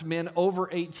 Sometimes men over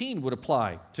 18 would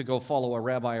apply to go follow a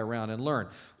rabbi around and learn.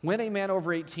 When a man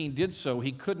over 18 did so,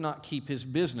 he could not keep his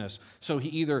business. So he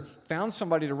either found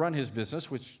somebody to run his business,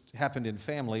 which happened in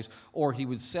families, or he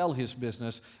would sell his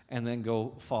business and then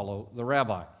go follow the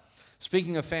rabbi.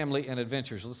 Speaking of family and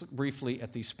adventures, let's look briefly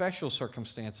at the special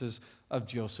circumstances of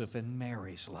Joseph and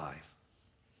Mary's life.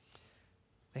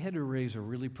 They had to raise a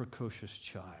really precocious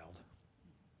child.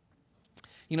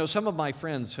 You know, some of my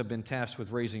friends have been tasked with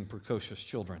raising precocious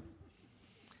children.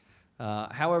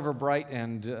 However bright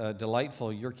and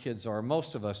delightful your kids are,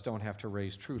 most of us don't have to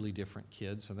raise truly different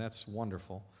kids, and that's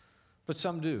wonderful. But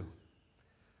some do.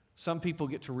 Some people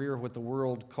get to rear what the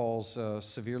world calls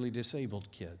severely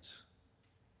disabled kids.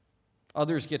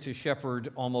 Others get to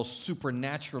shepherd almost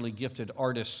supernaturally gifted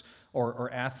artists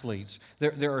or athletes.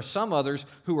 There are some others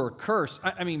who are cursed,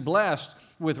 blessed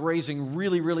with raising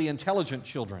really, really intelligent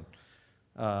children.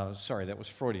 Sorry, that was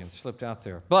Freudian, slipped out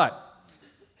there. But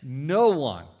no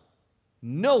one,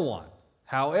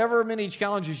 however many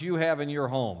challenges you have in your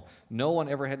home, no one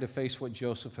ever had to face what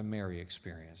Joseph and Mary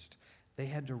experienced. They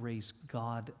had to raise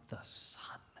God the Son.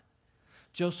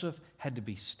 Joseph had to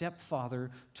be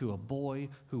stepfather to a boy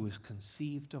who was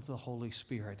conceived of the Holy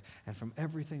Spirit. And from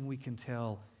everything we can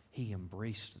tell, he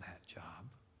embraced that job.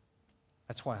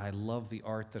 That's why I love the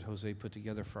art that Jose put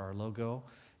together for our logo.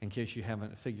 In case you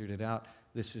haven't figured it out,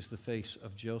 this is the face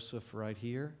of Joseph right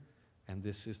here, and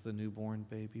this is the newborn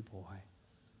baby boy.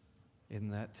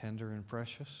 Isn't that tender and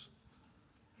precious?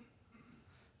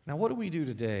 Now, what do we do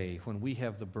today when we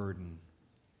have the burden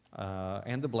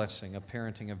and the blessing of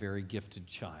parenting a very gifted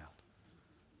child?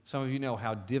 Some of you know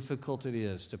how difficult it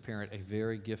is to parent a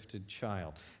very gifted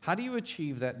child. How do you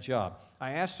achieve that job?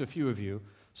 I asked a few of you,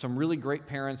 some really great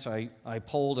parents, I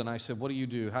polled and I said, what do you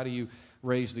do? How do you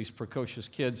raise these precocious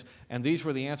kids? And these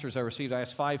were the answers I received. I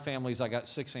asked 5 families, I got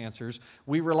 6 answers.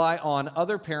 We rely on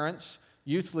other parents,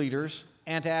 youth leaders,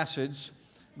 antacids,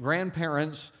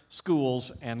 grandparents,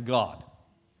 schools, and God.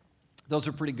 Those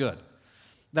are pretty good.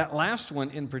 That last one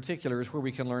in particular is where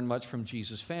we can learn much from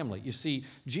Jesus' family. You see,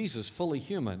 Jesus, fully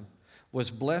human, was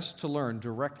blessed to learn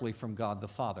directly from God the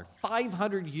Father.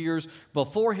 500 years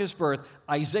before his birth,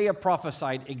 Isaiah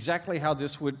prophesied exactly how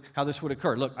this would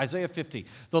occur. Look, Isaiah 50.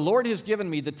 The Lord has given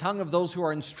me the tongue of those who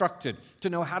are instructed to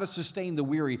know how to sustain the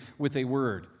weary with a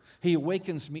word. He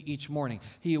awakens me each morning.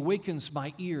 He awakens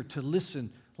my ear to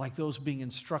listen like those being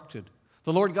instructed.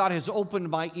 The Lord God has opened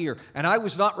my ear, and I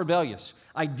was not rebellious.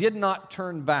 I did not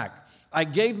turn back. I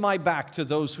gave my back to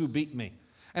those who beat me,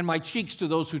 and my cheeks to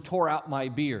those who tore out my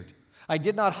beard. I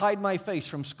did not hide my face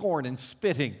from scorn and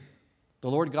spitting. The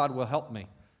Lord God will help me.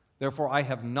 Therefore, I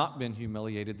have not been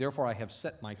humiliated. Therefore, I have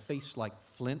set my face like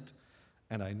flint,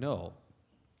 and I know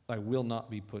I will not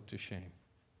be put to shame.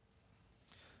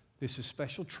 This is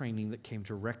special training that came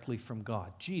directly from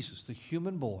God. Jesus, the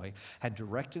human boy, had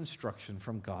direct instruction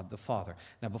from God the Father.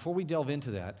 Now, before we delve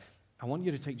into that, I want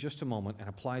you to take just a moment and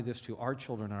apply this to our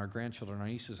children and our grandchildren, our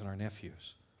nieces and our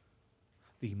nephews.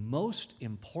 The most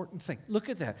important thing, look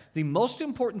at that, the most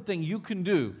important thing you can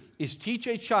do is teach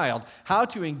a child how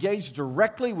to engage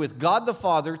directly with God the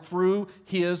Father through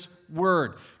His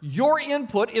Word. Your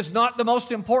input is not the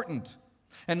most important,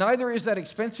 and neither is that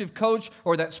expensive coach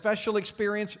or that special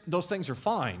experience. Those things are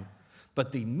fine,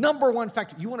 but the number one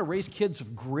factor, you want to raise kids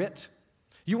of grit,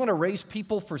 you want to raise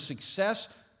people for success,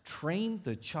 train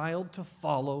the child to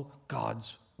follow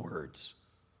God's words.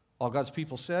 All God's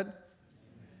people said?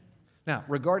 Now,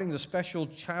 regarding the special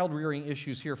child-rearing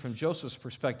issues here from Joseph's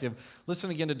perspective,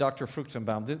 listen again to Dr.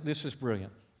 Fruchtenbaum. This is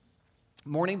brilliant.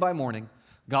 Morning by morning,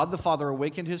 God the Father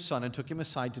awakened His Son and took Him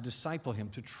aside to disciple Him,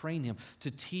 to train Him,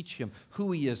 to teach Him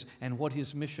who He is and what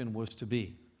His mission was to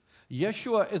be.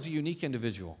 Yeshua is a unique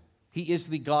individual. He is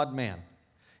the God-man.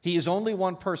 He is only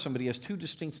one person, but He has two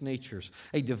distinct natures,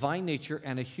 a divine nature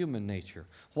and a human nature.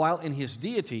 While in His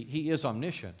deity, He is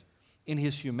omniscient. In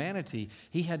His humanity,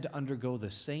 He had to undergo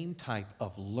the same type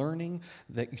of learning,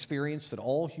 the experience that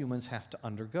all humans have to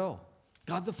undergo.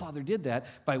 God the Father did that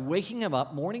by waking Him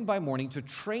up morning by morning to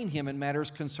train Him in matters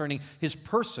concerning His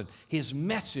person, His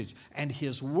message, and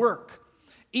His work.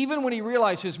 Even when He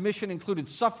realized His mission included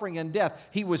suffering and death,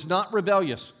 He was not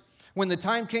rebellious. When the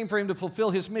time came for Him to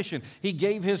fulfill His mission, He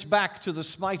gave His back to the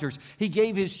smiters. He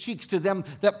gave His cheeks to them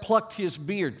that plucked His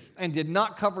beard and did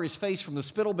not cover His face from the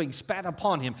spittle being spat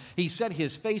upon Him. He set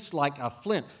His face like a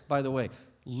flint. By the way,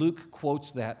 Luke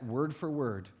quotes that word for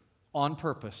word on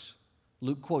purpose.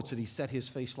 Luke quotes it. He set His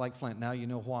face like flint. Now you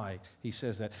know why he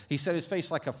says that. He set His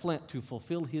face like a flint to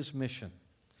fulfill His mission.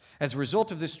 As a result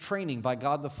of this training by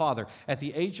God the Father, at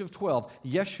the age of 12,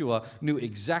 Yeshua knew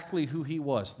exactly who He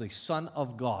was, the Son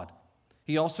of God.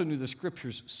 He also knew the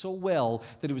Scriptures so well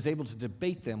that he was able to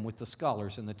debate them with the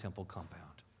scholars in the temple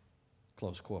compound.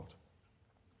 Close quote.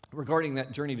 Regarding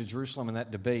that journey to Jerusalem and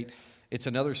that debate, it's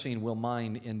another scene we'll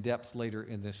mine in depth later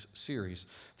in this series.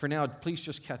 For now, please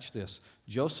just catch this.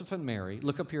 Joseph and Mary,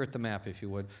 look up here at the map if you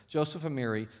would. Joseph and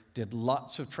Mary did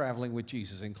lots of traveling with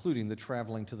Jesus, including the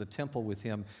traveling to the temple with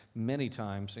Him many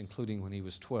times, including when He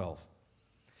was 12.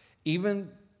 Even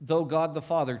though God the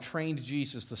Father trained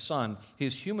Jesus the Son,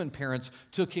 His human parents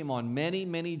took Him on many,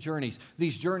 many journeys.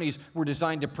 These journeys were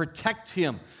designed to protect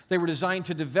Him. They were designed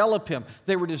to develop Him.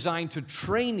 They were designed to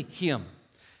train Him.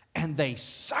 And they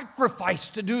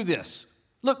sacrificed to do this.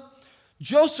 Look,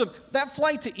 Joseph, that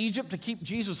flight to Egypt to keep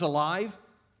Jesus alive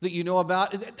that you know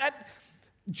about,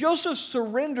 Joseph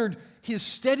surrendered his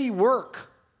steady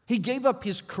work. He gave up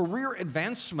his career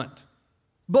advancement.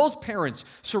 Both parents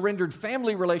surrendered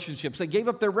family relationships. They gave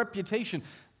up their reputation.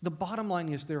 The bottom line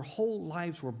is their whole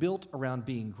lives were built around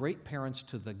being great parents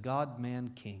to the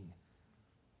God-man King.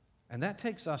 And that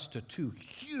takes us to two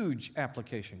huge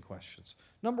application questions.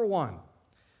 Number one,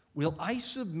 will I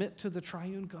submit to the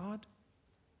triune God?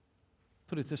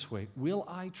 Put it this way, will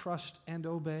I trust and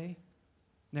obey?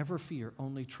 Never fear,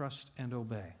 only trust and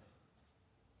obey.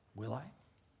 Will I?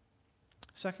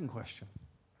 Second question,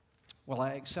 will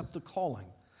I accept the calling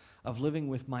of living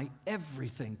with my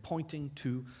everything pointing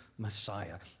to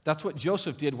Messiah? That's what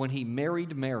Joseph did when he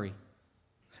married Mary.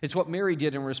 It's what Mary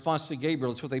did in response to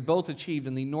Gabriel. It's what they both achieved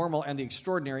in the normal and the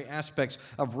extraordinary aspects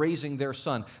of raising their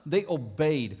son. They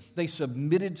obeyed, they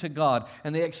submitted to God,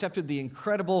 and they accepted the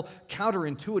incredible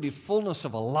counterintuitive fullness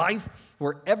of a life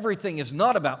where everything is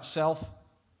not about self.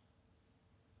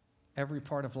 Every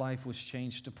part of life was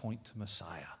changed to point to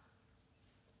Messiah.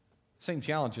 Same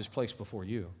challenge is placed before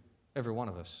you, every one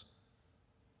of us.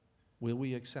 Will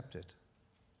we accept it?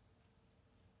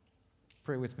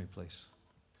 Pray with me, please.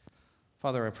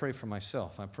 Father, I pray for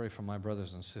myself. I pray for my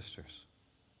brothers and sisters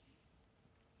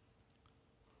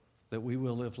that we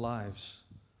will live lives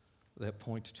that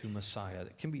point to Messiah.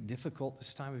 It can be difficult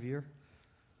this time of year.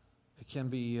 It can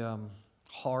be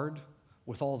hard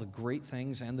with all the great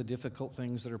things and the difficult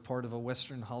things that are part of a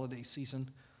Western holiday season.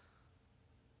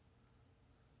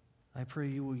 I pray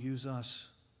you will use us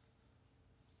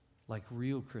like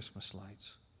real Christmas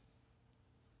lights,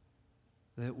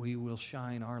 that we will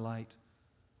shine our light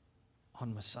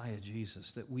on Messiah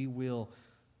Jesus, that we will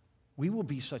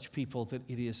be such people that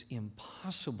it is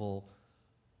impossible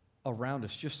around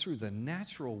us, just through the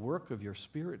natural work of your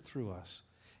Spirit through us,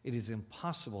 it is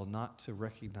impossible not to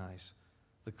recognize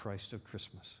the Christ of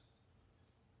Christmas.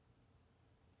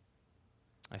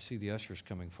 I see the ushers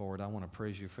coming forward. I want to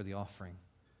praise you for the offering.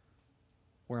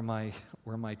 Where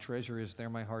my treasure is, there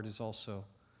my heart is also.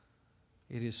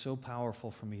 It is so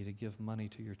powerful for me to give money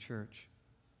to your church.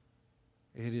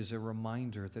 It is a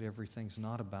reminder that everything's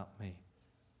not about me.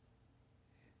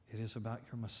 It is about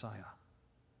your Messiah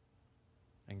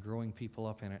and growing people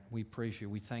up in it. We praise you.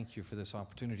 We thank you for this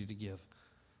opportunity to give.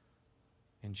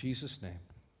 In Jesus' name,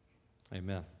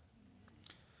 amen.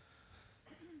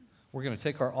 We're going to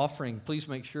take our offering. Please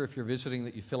make sure if you're visiting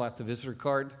that you fill out the visitor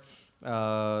card.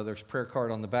 There's a prayer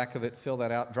card on the back of it. Fill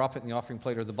that out. Drop it in the offering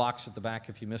plate or the box at the back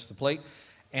if you missed the plate.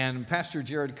 And Pastor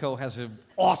Jared Coe has an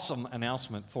awesome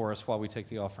announcement for us while we take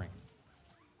the offering.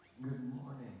 Good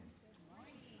morning.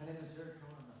 My name is Jared Coe.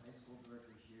 I'm the high school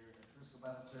director here at Frisco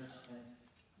Bible Church. And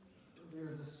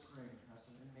earlier this spring,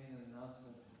 Pastor Nick made an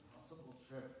announcement of a possible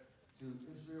trip to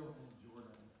Israel and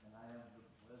Jordan. And I have the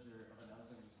pleasure of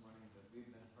announcing this morning that we've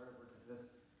been hard at work at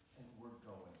this, and we're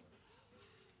going.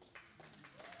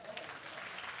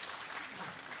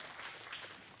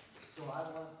 So I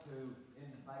want to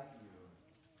invite you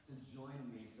to join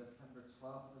me September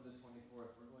 12th to the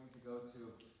 24th. We're going to go to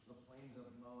the plains of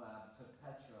Moab, to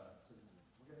Petra.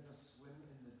 We're going to go swim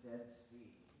in the Dead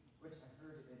Sea, which I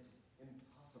heard it's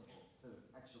impossible to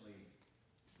actually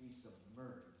be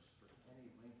submerged for any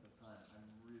length of time. I'm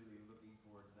really looking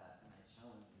forward to that, and I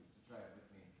challenge you to try it with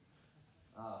me.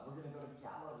 We're going to go to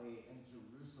Galilee and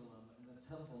Jerusalem and the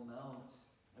Temple Mount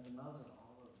and the Mount of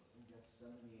Olives in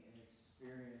Gethsemane and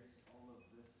experience all of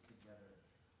this together.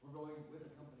 We're going with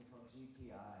a company called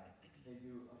GTI. They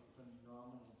do a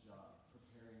phenomenal job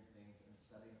preparing things and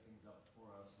setting things up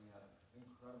for us. We have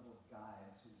incredible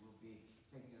guides who will be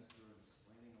taking us through and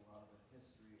explaining a lot of the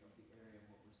history of the area and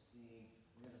what we're seeing.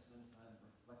 We're going to spend time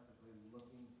reflectively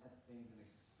looking at things and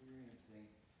experiencing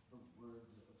the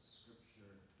words of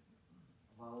Scripture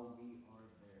while we are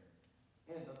there.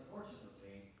 And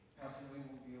unfortunately, Pastor Wayne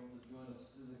won't be able to join us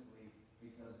physically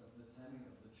because of the timing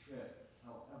of the trip.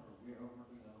 However, we are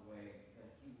working on a way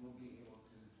that he will be able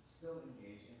to still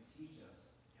engage and teach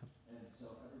us. Yep. And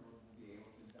so everyone will be able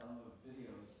to download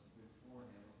videos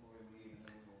beforehand before we leave, and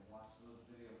then we will watch those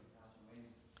videos of Pastor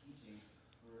Wayne's teaching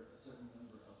for a certain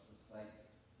number of the sites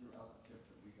throughout the trip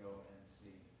that we go and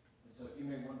see. And so you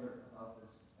may wonder about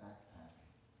this backpack.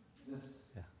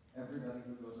 Everybody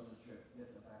who goes on the trip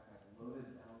gets a backpack loaded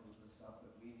down with the stuff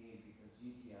that we need because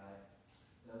GTI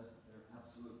does their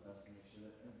absolute best to make sure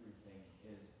that everything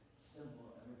is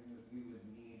simple. Everything that we would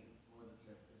need for the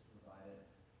trip is provided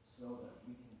so that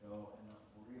we can go and not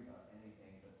worry about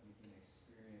anything, but we can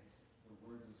experience the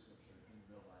words of Scripture in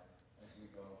real life as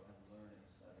we go and learn and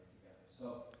study together.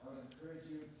 So I would encourage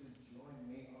you to join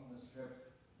me on this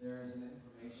trip. There is an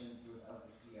information booth out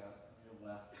at the kiosk on your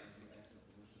left as you exit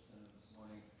the worship center this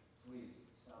morning. Please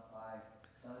stop by,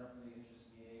 sign up for the interest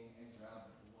meeting, and grab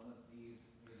one of these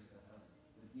pages that has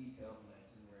the details and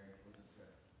itinerary for the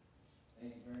trip.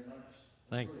 Thank you very much.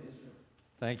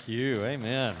 Thank you.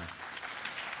 Amen.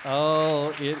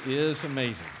 Oh, it is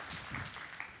amazing.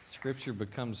 Scripture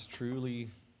becomes truly,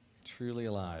 truly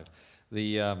alive.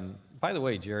 By the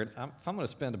way, Jared, if I'm going to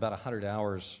spend about 100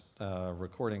 hours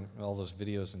recording all those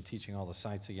videos and teaching all the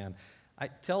sites again,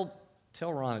 tell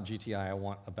Ron at GTI I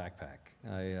want a backpack.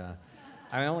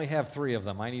 I only have 3 of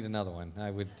them. I need another one.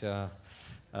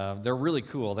 They're really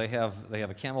cool. They have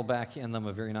a camelback in them,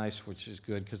 a very nice, which is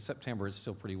good because September it's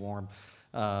still pretty warm.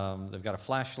 They've got a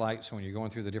flashlight, so when you're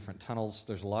going through the different tunnels,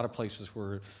 there's a lot of places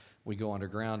where we go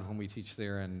underground when we teach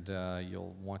there, and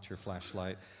you'll want your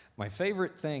flashlight. My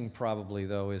favorite thing probably,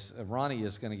 though, is Ronnie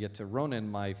is going to get to, Ronan,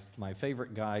 my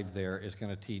favorite guide there, is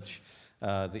going to teach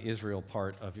the Israel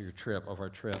part of our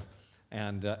trip.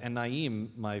 And Naeem,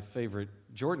 my favorite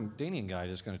Jordanian guide,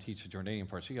 is going to teach the Jordanian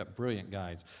part. So you got brilliant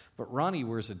guides. But Ronnie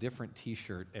wears a different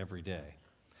T-shirt every day.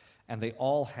 And they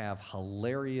all have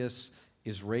hilarious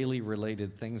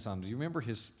Israeli-related things on. Do you remember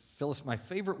my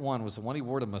favorite one was the one he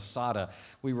wore to Masada.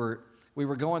 We were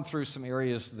going through some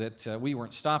areas that we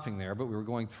weren't stopping there, but we were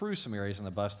going through some areas in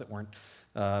the bus that weren't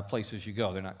places you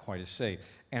go. They're not quite as safe.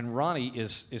 And Ronnie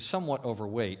is somewhat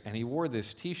overweight, and he wore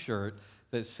this T-shirt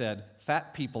that said,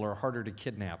 "Fat people are harder to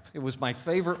kidnap." It was my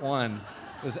favorite one.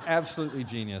 It was absolutely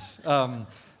genius.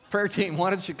 Prayer team, why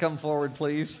don't you come forward,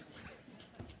 please?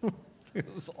 It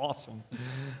was awesome.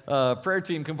 Prayer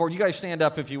team, come forward. You guys stand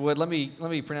up if you would. Let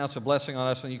me pronounce a blessing on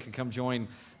us, and you can come join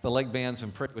the leg bands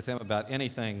and pray with them about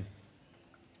anything.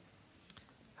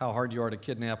 How hard you are to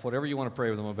kidnap, whatever you want to pray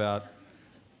with them about,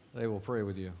 they will pray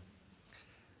with you.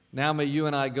 Now may you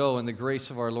and I go in the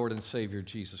grace of our Lord and Savior,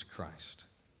 Jesus Christ.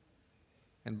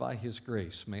 And by His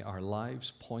grace, may our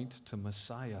lives point to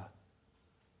Messiah,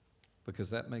 because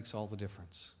that makes all the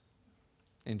difference.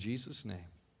 In Jesus' name,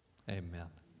 amen.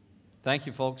 Thank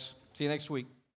you, folks. See you next week.